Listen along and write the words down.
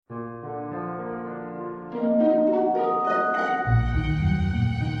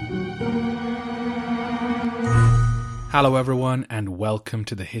Hello everyone, and welcome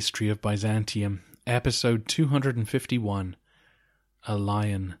to the History of Byzantium, episode 251, A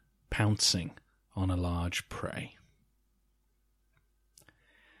Lion Pouncing on a Large Prey.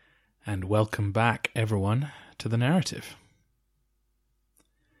 And welcome back, everyone, to the narrative.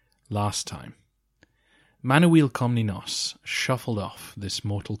 Last time, Manuel Komnenos shuffled off this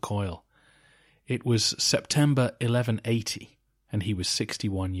mortal coil. It was September 1180, and he was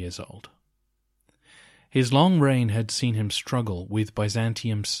 61 years old. His long reign had seen him struggle with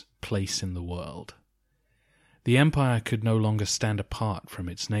Byzantium's place in the world. The empire could no longer stand apart from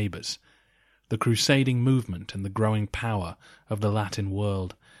its neighbours. The crusading movement and the growing power of the Latin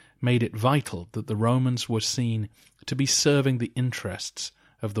world made it vital that the Romans were seen to be serving the interests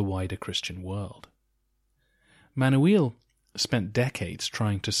of the wider Christian world. Manuel spent decades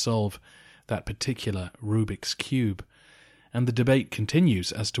trying to solve that particular Rubik's Cube, and the debate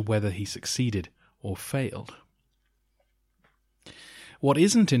continues as to whether he succeeded or failed. What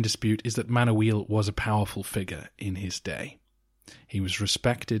isn't in dispute is that Manuel was a powerful figure in his day. He was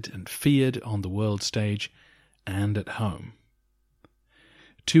respected and feared on the world stage and at home.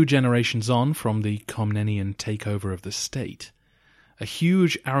 2 generations on from the Komnenian takeover of the state, a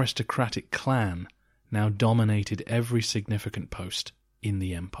huge aristocratic clan now dominated every significant post in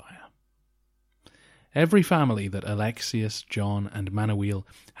the empire. Every family that Alexius, John, and Manuel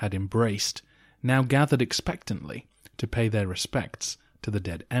had embraced now gathered expectantly to pay their respects to the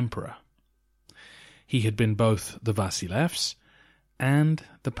dead emperor. He had been both the Vasilevs and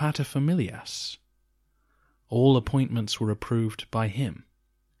the paterfamilias. All appointments were approved by him.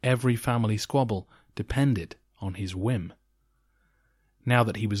 Every family squabble depended on his whim. Now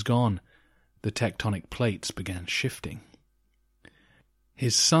that he was gone, the tectonic plates began shifting.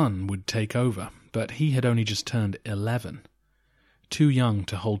 His son would take over, but he had only just turned 11, too young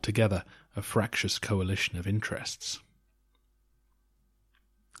to hold together a fractious coalition of interests.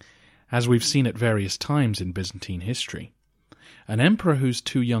 As we've seen at various times in Byzantine history, an emperor who's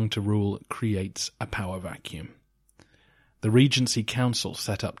too young to rule creates a power vacuum. The Regency Council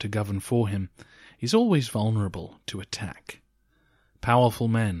set up to govern for him is always vulnerable to attack. Powerful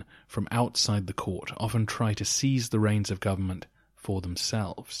men from outside the court often try to seize the reins of government for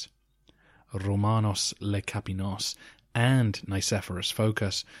themselves. Romanos Lekapinos and Nicephorus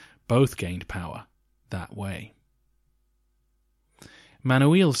Phocas both gained power that way.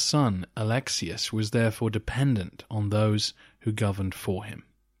 Manuel's son, Alexius, was therefore dependent on those who governed for him.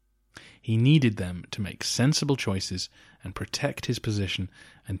 He needed them to make sensible choices and protect his position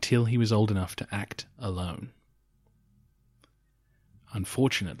until he was old enough to act alone.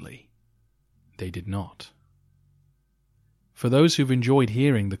 Unfortunately, they did not. For those who've enjoyed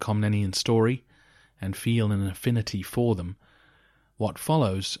hearing the Komnenian story and feel an affinity for them, what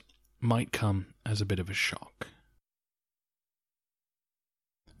follows might come as a bit of a shock.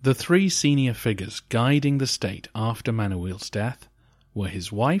 The 3 senior figures guiding the state after Manuel's death were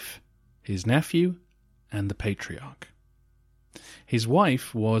his wife, his nephew, and the Patriarch. His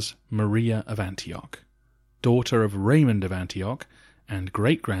wife was Maria of Antioch, daughter of Raymond of Antioch and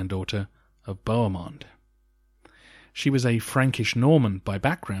great-granddaughter of Bohemond. She was a Frankish Norman by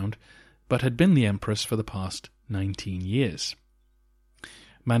background, but had been the empress for the past 19 years.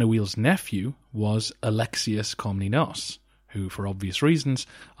 Manuel's nephew was Alexius Komnenos, who, for obvious reasons,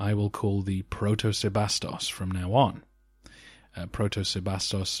 I will call the Protosebastos from now on,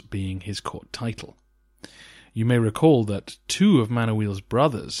 Protosebastos being his court title. You may recall that 2 of Manuel's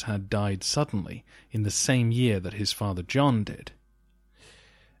brothers had died suddenly in the same year that his father John did.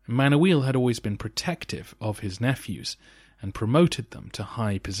 Manuel had always been protective of his nephews and promoted them to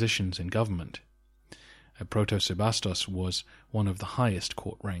high positions in government. Protosebastos was one of the highest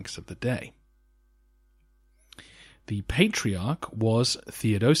court ranks of the day. The Patriarch was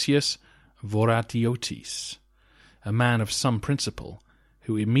Theodosius Voratiotis, a man of some principle,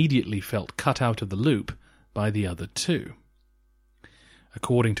 who immediately felt cut out of the loop by the other 2.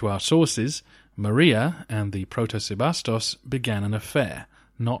 According to our sources, Maria and the Protosebastos began an affair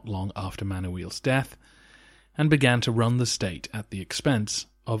not long after Manuel's death, and began to run the state at the expense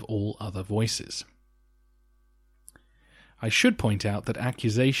of all other voices. I should point out that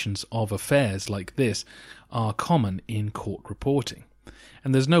accusations of affairs like this are common in court reporting,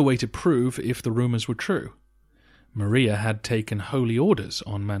 and there's no way to prove if the rumours were true. Maria had taken holy orders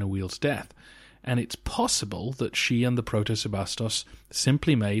on Manuel's death, and it's possible that she and the Protosebastos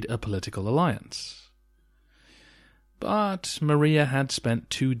simply made a political alliance. But Maria had spent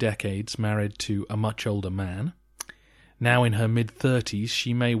 2 decades married to a much older man, Now in her mid-30s,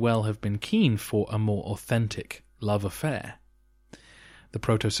 she may well have been keen for a more authentic love affair. The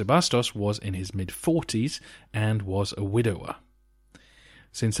Protosebastos was in his mid-40s and was a widower.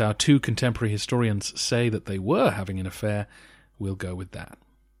 Since our two contemporary historians say that they were having an affair, we'll go with that.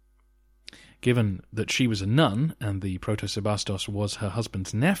 Given that she was a nun and the Protosebastos was her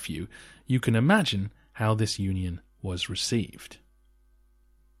husband's nephew, you can imagine how this union was received.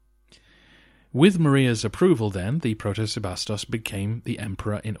 With Maria's approval, then, the Protosebastos became the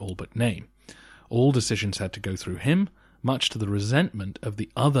emperor in all but name. All decisions had to go through him, much to the resentment of the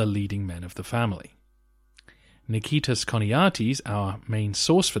other leading men of the family. Nikitas Choniates, our main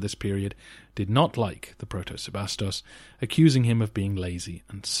source for this period, did not like the Protosebastos, accusing him of being lazy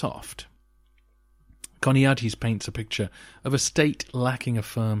and soft. Choniates paints a picture of a state lacking a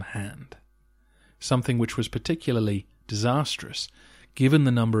firm hand, something which was particularly disastrous given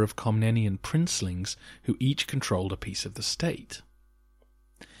the number of Komnenian princelings who each controlled a piece of the state.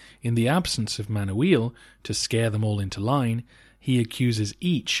 In the absence of Manuel to scare them all into line, he accuses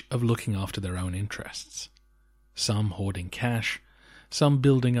each of looking after their own interests, some hoarding cash, some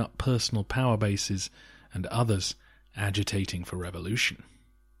building up personal power bases, and others agitating for revolution.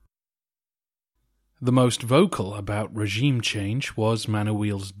 The most vocal about regime change was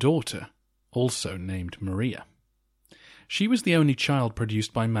Manuel's daughter, also named Maria. She was the only child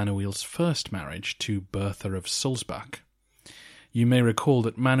produced by Manuel's first marriage to Bertha of Sulzbach. You may recall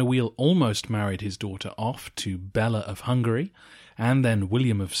that Manuel almost married his daughter off to Bella of Hungary and then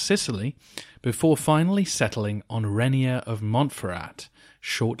William of Sicily before finally settling on Renier of Montferrat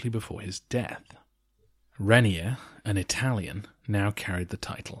shortly before his death. Renier, an Italian, now carried the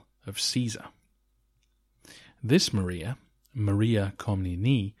title of Caesar. This Maria, Maria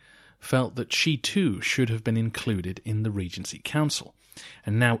Comneni, felt that she too should have been included in the Regency Council,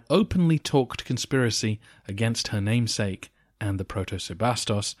 and now openly talked conspiracy against her namesake and the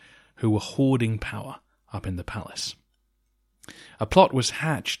Protosebastos, who were hoarding power up in the palace. A plot was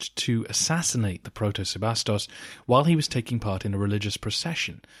hatched to assassinate the Protosebastos while he was taking part in a religious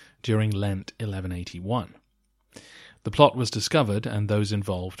procession during Lent 1181. The plot was discovered and those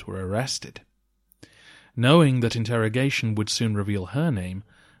involved were arrested. Knowing that interrogation would soon reveal her name,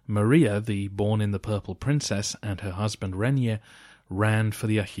 Maria, the born-in-the-purple princess, and her husband Renier ran for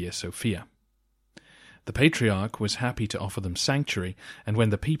the Hagia Sophia. The Patriarch was happy to offer them sanctuary, and when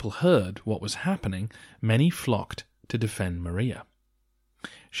the people heard what was happening, many flocked to defend Maria.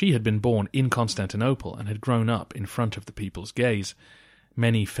 She had been born in Constantinople and had grown up in front of the people's gaze.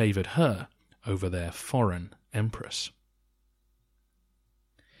 Many favoured her over their foreign empress.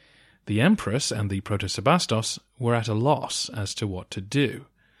 The empress and the Protosebastos were at a loss as to what to do.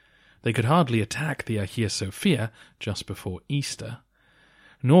 They could hardly attack the Hagia Sophia just before Easter,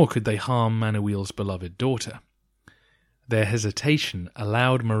 nor could they harm Manuel's beloved daughter. Their hesitation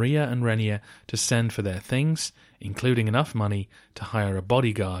allowed Maria and Renier to send for their things, including enough money to hire a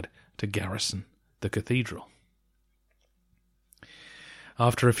bodyguard to garrison the cathedral.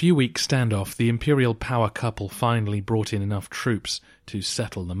 After a few weeks' standoff, the imperial power couple finally brought in enough troops to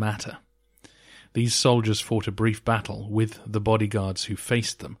settle the matter. These soldiers fought a brief battle with the bodyguards who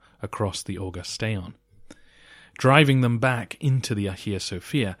faced them across the Augustaion, driving them back into the Hagia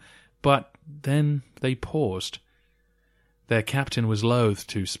Sophia, but then they paused. Their captain was loath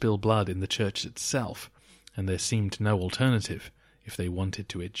to spill blood in the church itself, and there seemed no alternative if they wanted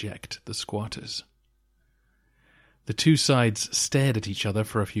to eject the squatters. The two sides stared at each other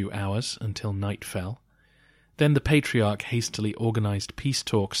for a few hours until night fell. Then the Patriarch hastily organized peace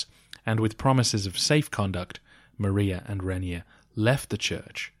talks, and with promises of safe conduct, Maria and Renier left the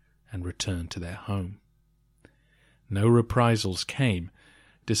church and returned to their home. No reprisals came,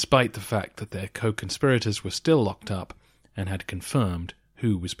 despite the fact that their co-conspirators were still locked up and had confirmed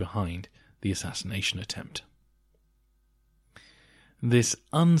who was behind the assassination attempt. This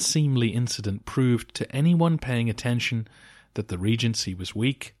unseemly incident proved to anyone paying attention that the Regency was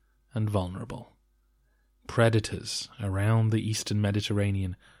weak and vulnerable. Predators around the eastern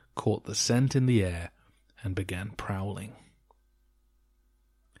Mediterranean caught the scent in the air and began prowling.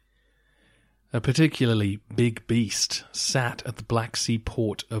 A particularly big beast sat at the Black Sea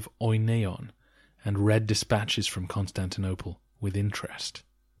port of Oineon and read dispatches from Constantinople with interest.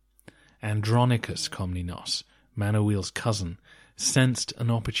 Andronicus Komnenos, Manuel's cousin, sensed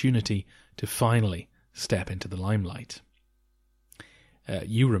an opportunity to finally step into the limelight.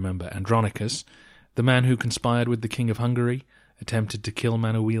 You remember Andronicus, the man who conspired with the King of Hungary attempted to kill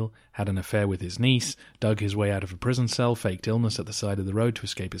Manuel, had an affair with his niece, dug his way out of a prison cell, faked illness at the side of the road to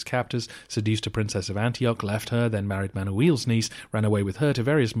escape his captors, seduced a princess of Antioch, left her, then married Manuel's niece, ran away with her to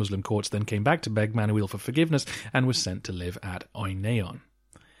various Muslim courts, then came back to beg Manuel for forgiveness, and was sent to live at Oineon.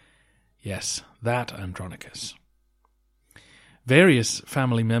 Yes, that Andronicus. Various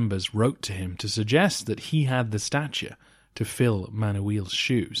family members wrote to him to suggest that he had the stature to fill Manuel's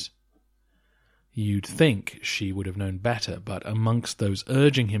shoes. You'd think she would have known better, but amongst those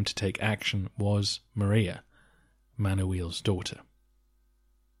urging him to take action was Maria, Manuel's daughter.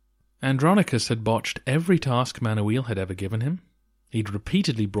 Andronicus had botched every task Manuel had ever given him. He'd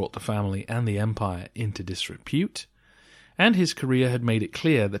repeatedly brought the family and the empire into disrepute, and his career had made it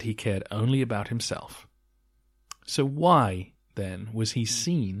clear that he cared only about himself. So why, then, was he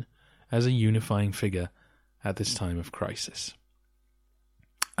seen as a unifying figure at this time of crisis?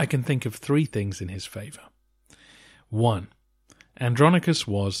 I can think of three things in his favour. 1. Andronicus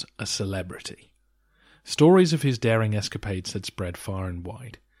was a celebrity. Stories of his daring escapades had spread far and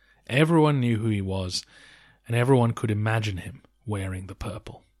wide. Everyone knew who he was, and everyone could imagine him wearing the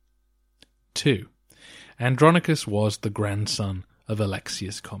purple. 2. Andronicus was the grandson of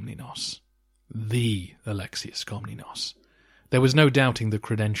Alexius Komnenos. The Alexius Komnenos. There was no doubting the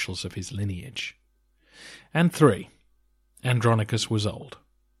credentials of his lineage. And 3. Andronicus was old.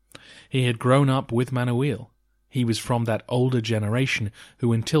 He had grown up with Manuel. He was from that older generation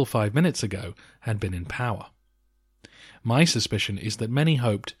who until 5 minutes ago had been in power. My suspicion is that many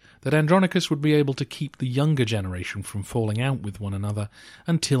hoped that Andronicus would be able to keep the younger generation from falling out with one another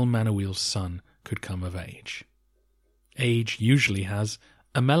until Manuel's son could come of age. Age usually has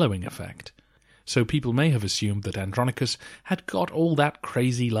a mellowing effect, so people may have assumed that Andronicus had got all that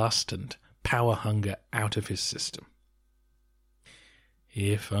crazy lust and power hunger out of his system.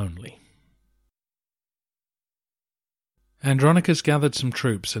 If only. Andronicus gathered some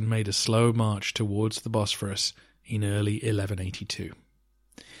troops and made a slow march towards the Bosphorus in early 1182.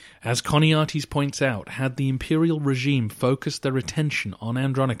 As Choniates points out, had the imperial regime focused their attention on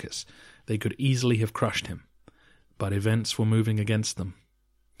Andronicus, they could easily have crushed him. But events were moving against them.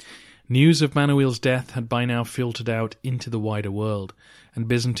 News of Manuel's death had by now filtered out into the wider world, and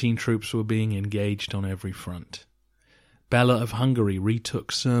Byzantine troops were being engaged on every front. Bela of Hungary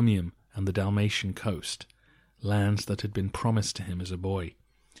retook Sirmium and the Dalmatian coast, lands that had been promised to him as a boy.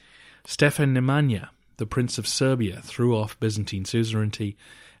 Stefan Nemanja, the Prince of Serbia, threw off Byzantine suzerainty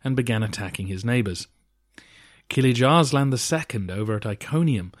and began attacking his neighbours. Kilij Arslan II over at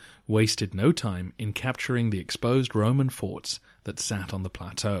Iconium wasted no time in capturing the exposed Roman forts that sat on the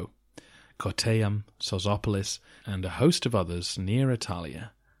plateau. Kottayam, Sozopolis, and a host of others near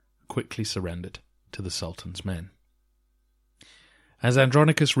Italia quickly surrendered to the Sultan's men. As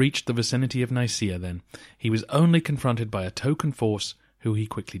Andronicus reached the vicinity of Nicaea, then, he was only confronted by a token force who he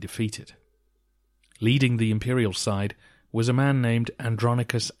quickly defeated. Leading the imperial side was a man named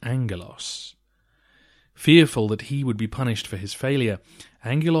Andronicus Angelos. Fearful that he would be punished for his failure,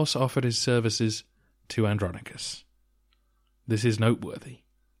 Angelos offered his services to Andronicus. This is noteworthy,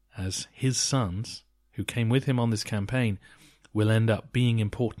 as his sons, who came with him on this campaign, will end up being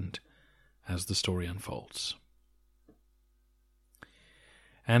important as the story unfolds.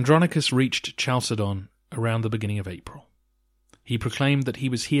 Andronicus reached Chalcedon around the beginning of April. He proclaimed that he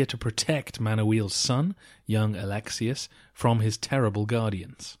was here to protect Manuel's son, young Alexius, from his terrible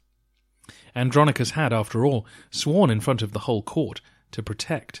guardians. Andronicus had, after all, sworn in front of the whole court to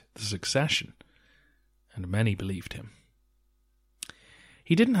protect the succession, and many believed him.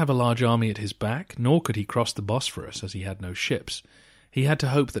 He didn't have a large army at his back, nor could he cross the Bosphorus as he had no ships. He had to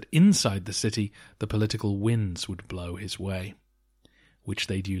hope that inside the city the political winds would blow his way, which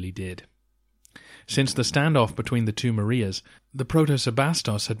they duly did. Since the standoff between the two Marias, the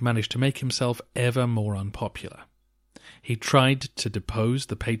Protosebastos had managed to make himself ever more unpopular. He tried to depose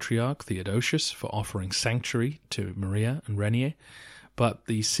the Patriarch Theodosius for offering sanctuary to Maria and Renier, but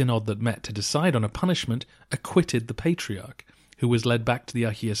the synod that met to decide on a punishment acquitted the Patriarch, who was led back to the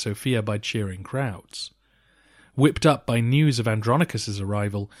Hagia Sophia by cheering crowds. Whipped up by news of Andronicus's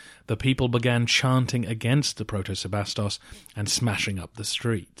arrival, the people began chanting against the Protosebastos and smashing up the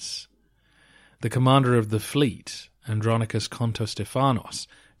streets. The commander of the fleet, Andronicus Kontostephanos,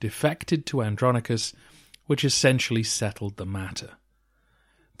 defected to Andronicus, which essentially settled the matter.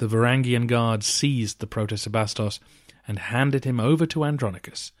 The Varangian guards seized the Protosebastos and handed him over to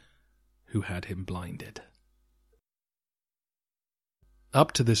Andronicus, who had him blinded.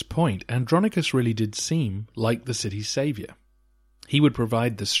 Up to this point, Andronicus really did seem like the city's saviour. He would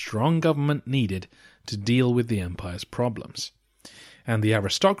provide the strong government needed to deal with the empire's problems, and the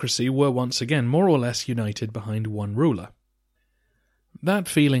aristocracy were once again more or less united behind one ruler. That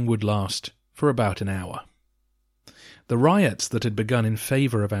feeling would last for about an hour. The riots that had begun in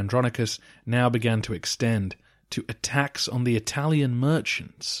favour of Andronicus now began to extend to attacks on the Italian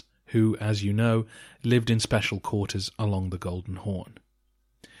merchants who, as you know, lived in special quarters along the Golden Horn.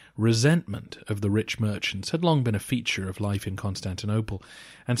 Resentment of the rich merchants had long been a feature of life in Constantinople,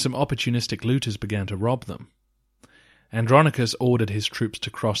 and some opportunistic looters began to rob them. Andronicus ordered his troops to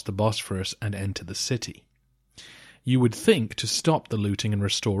cross the Bosphorus and enter the city. You would think to stop the looting and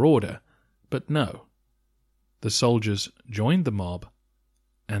restore order, but no. The soldiers joined the mob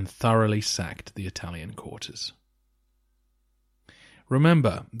and thoroughly sacked the Italian quarters.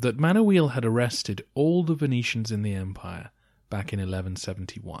 Remember that Manuel had arrested all the Venetians in the empire back in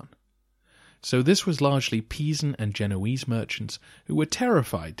 1171. So this was largely Pisan and Genoese merchants who were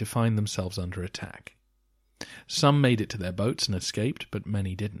terrified to find themselves under attack. Some made it to their boats and escaped, but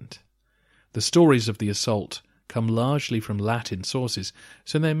many didn't. The stories of the assault come largely from Latin sources,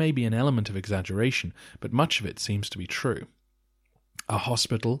 so there may be an element of exaggeration, but much of it seems to be true. A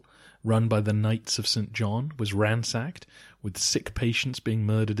hospital run by the Knights of St. John was ransacked, with sick patients being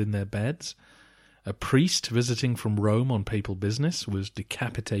murdered in their beds. A priest visiting from Rome on papal business was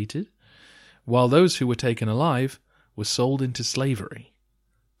decapitated, while those who were taken alive were sold into slavery,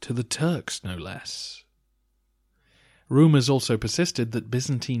 to the Turks no less. Rumours also persisted that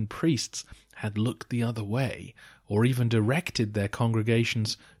Byzantine priests had looked the other way, or even directed their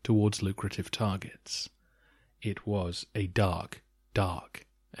congregations towards lucrative targets. It was a dark, dark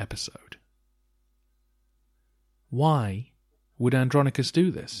episode. Why would Andronicus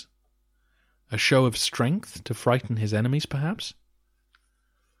do this? A show of strength to frighten his enemies, perhaps?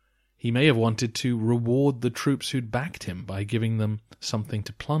 He may have wanted to reward the troops who'd backed him by giving them something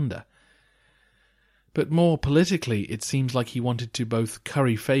to plunder. But more politically, it seems like he wanted to both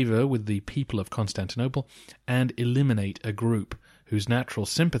curry favour with the people of Constantinople and eliminate a group whose natural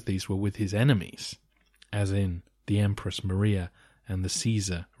sympathies were with his enemies, as in the Empress Maria and the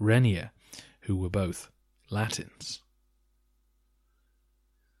Caesar Renier, who were both Latins.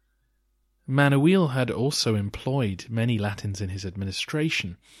 Manuel had also employed many Latins in his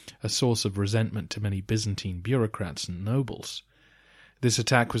administration, a source of resentment to many Byzantine bureaucrats and nobles. This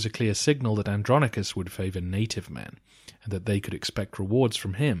attack was a clear signal that Andronicus would favour native men, and that they could expect rewards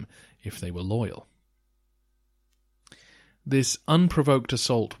from him if they were loyal. This unprovoked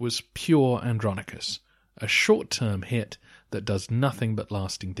assault was pure Andronicus, a short-term hit that does nothing but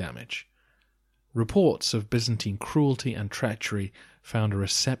lasting damage. Reports of Byzantine cruelty and treachery found a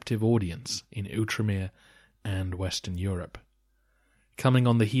receptive audience in Outremer and Western Europe. Coming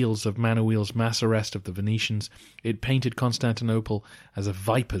on the heels of Manuel's mass arrest of the Venetians, it painted Constantinople as a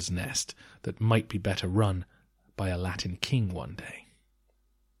viper's nest that might be better run by a Latin king one day.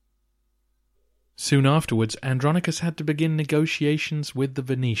 Soon afterwards, Andronicus had to begin negotiations with the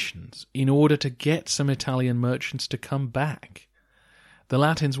Venetians in order to get some Italian merchants to come back. The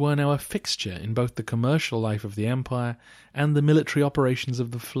Latins were now a fixture in both the commercial life of the empire and the military operations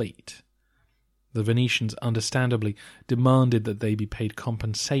of the fleet. The Venetians understandably demanded that they be paid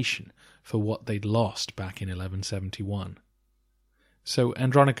compensation for what they'd lost back in 1171. So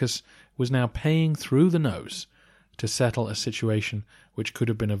Andronicus was now paying through the nose to settle a situation which could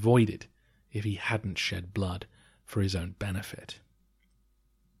have been avoided if he hadn't shed blood for his own benefit.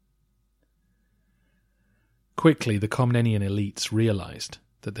 Quickly, the Komnenian elites realized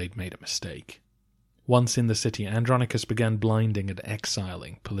that they'd made a mistake. Once in the city, Andronicus began blinding and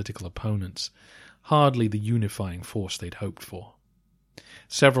exiling political opponents, hardly the unifying force they'd hoped for.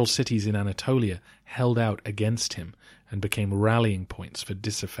 Several cities in Anatolia held out against him and became rallying points for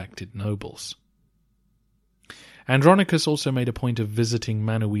disaffected nobles. Andronicus also made a point of visiting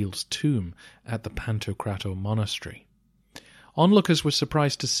Manuel's tomb at the Pantocrator monastery. Onlookers were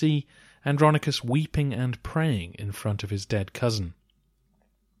surprised to see Andronicus weeping and praying in front of his dead cousin.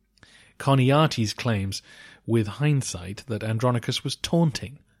 Choniates claims, with hindsight, that Andronicus was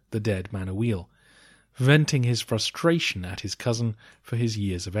taunting the dead Manuel, venting his frustration at his cousin for his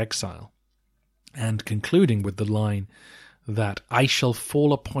years of exile, and concluding with the line that "I shall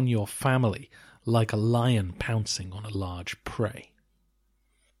fall upon your family like a lion pouncing on a large prey."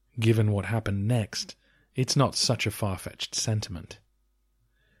 Given what happened next, it's not such a far-fetched sentiment.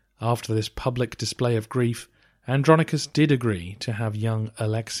 After this public display of grief, Andronicus did agree to have young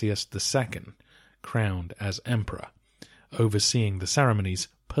Alexius II crowned as emperor, overseeing the ceremonies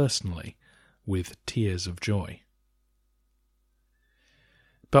personally with tears of joy.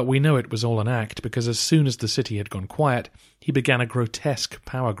 But we know it was all an act, because as soon as the city had gone quiet, he began a grotesque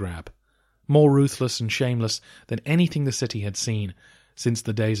power grab, more ruthless and shameless than anything the city had seen since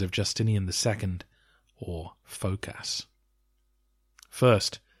the days of Justinian II or Phocas.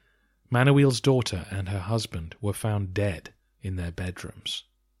 First, Manuel's daughter and her husband were found dead in their bedrooms.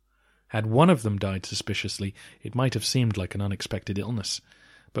 Had one of them died suspiciously, it might have seemed like an unexpected illness,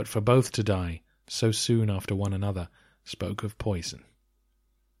 but for both to die so soon after one another spoke of poison.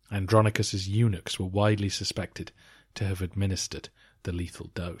 Andronicus's eunuchs were widely suspected to have administered the lethal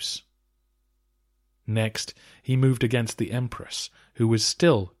dose. Next, he moved against the Empress, who was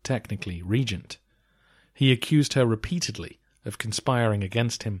still technically regent. He accused her repeatedly of conspiring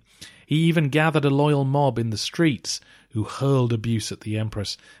against him. He even gathered a loyal mob in the streets who hurled abuse at the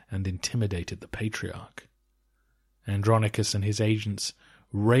Empress and intimidated the Patriarch. Andronicus and his agents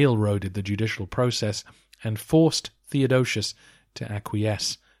railroaded the judicial process and forced Theodosius to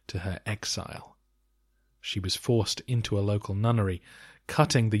acquiesce to her exile. She was forced into a local nunnery,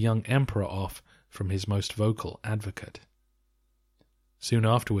 cutting the young emperor off from his most vocal advocate. Soon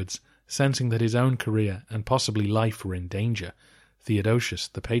afterwards, sensing that his own career and possibly life were in danger, Theodosius,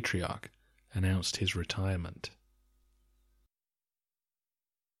 the Patriarch, announced his retirement.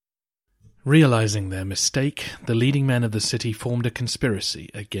 Realizing their mistake, the leading men of the city formed a conspiracy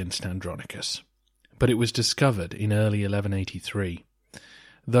against Andronicus, but it was discovered in early 1183.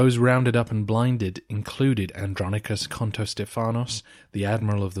 Those rounded up and blinded included Andronicus Contostephanos, the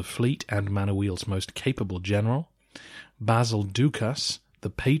admiral of the fleet and Manuel's most capable general, Basil Ducas, the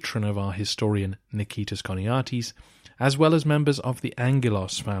patron of our historian Nikitas Choniates, as well as members of the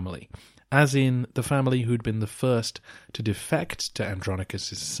Angelos family, as in the family who'd been the first to defect to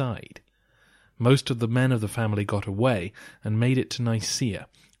Andronicus's side. Most of the men of the family got away and made it to Nicaea,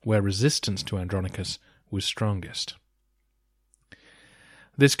 where resistance to Andronicus was strongest.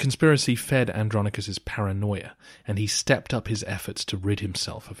 This conspiracy fed Andronicus's paranoia, and he stepped up his efforts to rid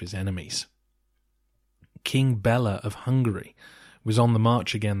himself of his enemies. King Bela of Hungary was on the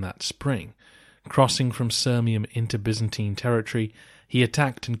march again that spring. Crossing from Sirmium into Byzantine territory, he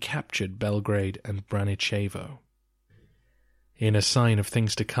attacked and captured Belgrade and Branicevo. In a sign of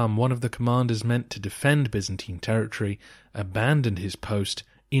things to come, one of the commanders meant to defend Byzantine territory abandoned his post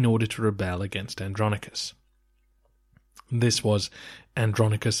in order to rebel against Andronicus. This was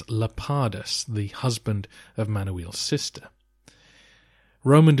Andronicus Lapardus, the husband of Manuel's sister.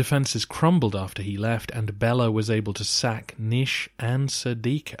 Roman defences crumbled after he left, and Bela was able to sack Nish and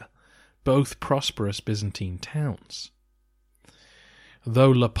Serdica, both prosperous Byzantine towns.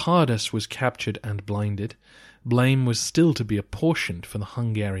 Though Lapardus was captured and blinded, blame was still to be apportioned for the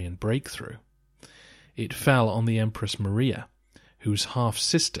Hungarian breakthrough. It fell on the Empress Maria, whose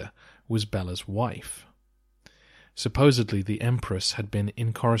half-sister was Bela's wife. Supposedly the Empress had been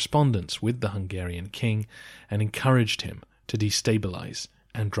in correspondence with the Hungarian king and encouraged him to destabilize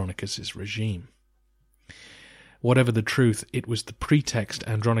Andronicus's regime. Whatever the truth, it was the pretext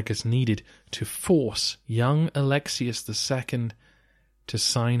Andronicus needed to force young Alexius II to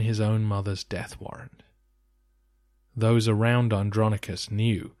sign his own mother's death warrant. Those around Andronicus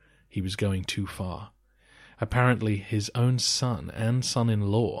knew he was going too far. Apparently his own son and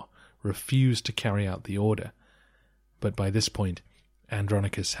son-in-law refused to carry out the order, but by this point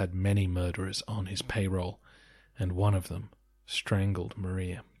Andronicus had many murderers on his payroll, and one of them strangled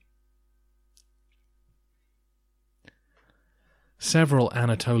Maria. Several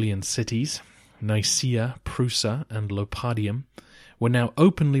Anatolian cities, Nicaea, Prusa, and Lopadium, were now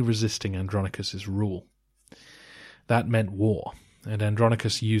openly resisting Andronicus's rule. That meant war, and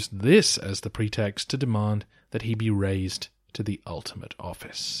Andronicus used this as the pretext to demand that he be raised to the ultimate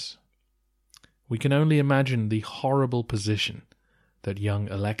office. We can only imagine the horrible position that young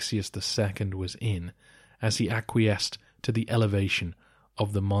Alexius II was in as he acquiesced to the elevation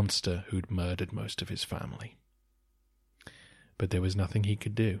of the monster who'd murdered most of his family. But there was nothing he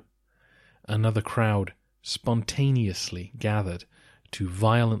could do. Another crowd spontaneously gathered to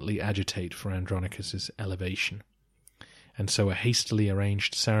violently agitate for Andronicus's elevation, and so a hastily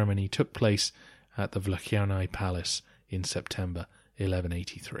arranged ceremony took place at the Vlachianae Palace in September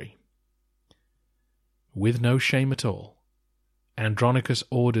 1183. With no shame at all, Andronicus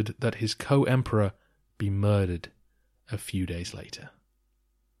ordered that his co-emperor be murdered a few days later.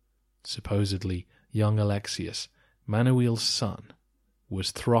 Supposedly, young Alexius, Manuel's son,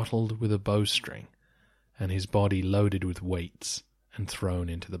 was throttled with a bowstring and his body loaded with weights and thrown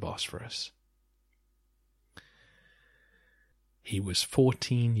into the Bosphorus. He was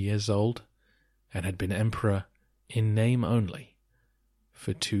 14 years old and had been emperor in name only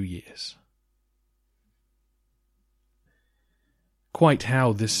for 2 years. Quite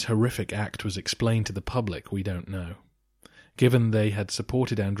how this horrific act was explained to the public we don't know. Given they had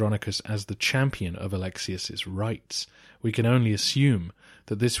supported Andronicus as the champion of Alexius's rights, we can only assume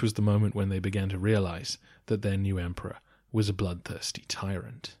that this was the moment when they began to realize that their new emperor was a bloodthirsty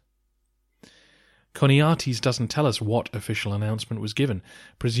tyrant. Choniates doesn't tell us what official announcement was given,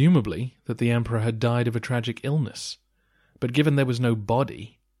 presumably that the emperor had died of a tragic illness. But given there was no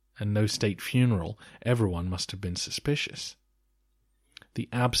body and no state funeral, everyone must have been suspicious. The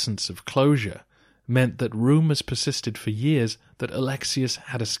absence of closure meant that rumours persisted for years that Alexius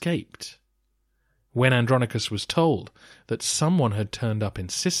had escaped. When Andronicus was told that someone had turned up in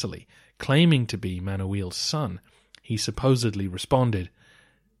Sicily claiming to be Manuel's son, he supposedly responded,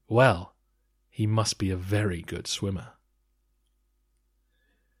 "Well, he must be a very good swimmer."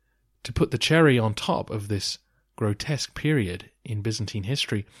 To put the cherry on top of this grotesque period in Byzantine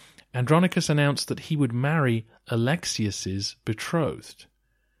history, Andronicus announced that he would marry Alexius's betrothed,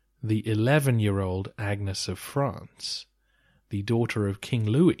 the 11-year-old Agnes of France, the daughter of King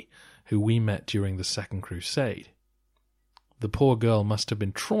Louis, who we met during the Second Crusade. The poor girl must have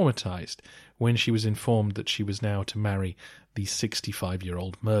been traumatized when she was informed that she was now to marry the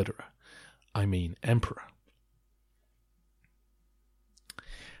 65-year-old murderer. I mean, emperor.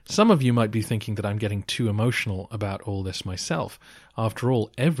 Some of you might be thinking that I'm getting too emotional about all this myself. After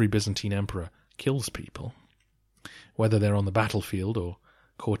all, every Byzantine emperor kills people. Whether they're on the battlefield or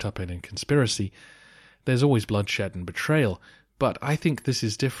caught up in a conspiracy, there's always bloodshed and betrayal, but I think this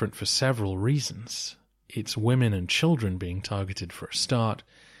is different for several reasons. It's women and children being targeted for a start,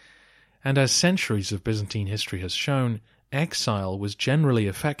 and as centuries of Byzantine history has shown, exile was generally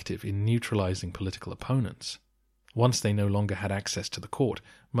effective in neutralizing political opponents. Once they no longer had access to the court,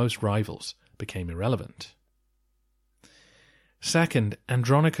 most rivals became irrelevant. Second,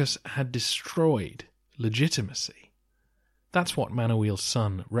 Andronicus had destroyed legitimacy. That's what Manuel's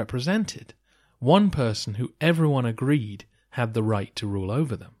son represented. One person who everyone agreed had the right to rule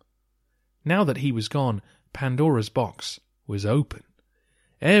over them. Now that he was gone, Pandora's box was open.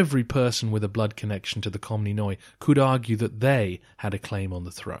 Every person with a blood connection to the Komnenoi could argue that they had a claim on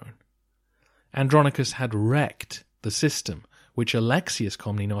the throne. Andronicus had wrecked the system which Alexius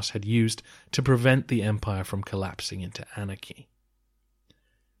Komnenos had used to prevent the empire from collapsing into anarchy.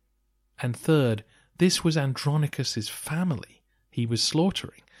 And third, this was Andronicus's family he was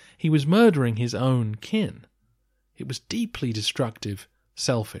slaughtering. He was murdering his own kin. It was deeply destructive,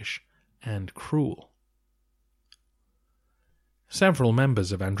 selfish, and cruel. Several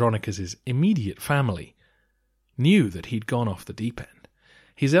members of Andronicus's immediate family knew that he'd gone off the deep end.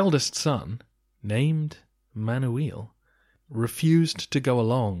 His eldest son, named Manuel, refused to go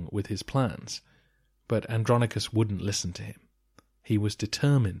along with his plans, but Andronicus wouldn't listen to him. He was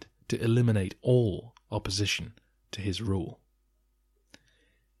determined to eliminate all opposition to his rule.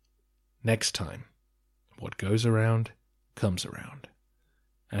 Next time, what goes around comes around.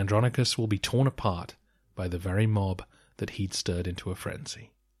 Andronicus will be torn apart by the very mob that he'd stirred into a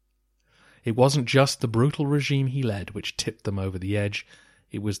frenzy. It wasn't just the brutal regime he led which tipped them over the edge,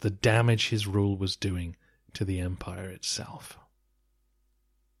 it was the damage his rule was doing to the empire itself.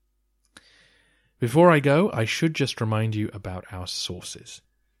 Before I go, I should just remind you about our sources.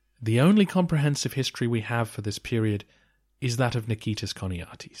 The only comprehensive history we have for this period is that of Nikitas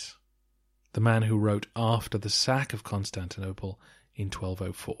Choniates, the man who wrote after the sack of Constantinople in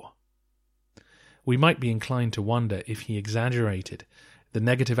 1204. We might be inclined to wonder if he exaggerated the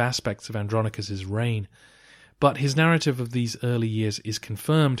negative aspects of Andronicus's reign, but his narrative of these early years is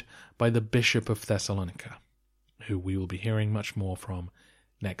confirmed by the Bishop of Thessalonica, who we will be hearing much more from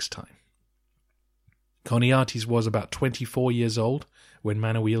next time. Choniates was about 24 years old when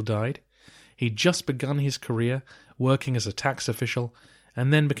Manuel died. He'd just begun his career working as a tax official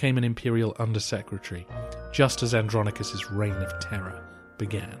and then became an imperial undersecretary, just as Andronicus's reign of terror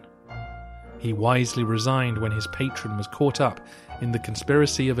began. He wisely resigned when his patron was caught up in the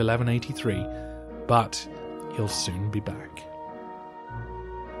conspiracy of 1183, but he'll soon be back.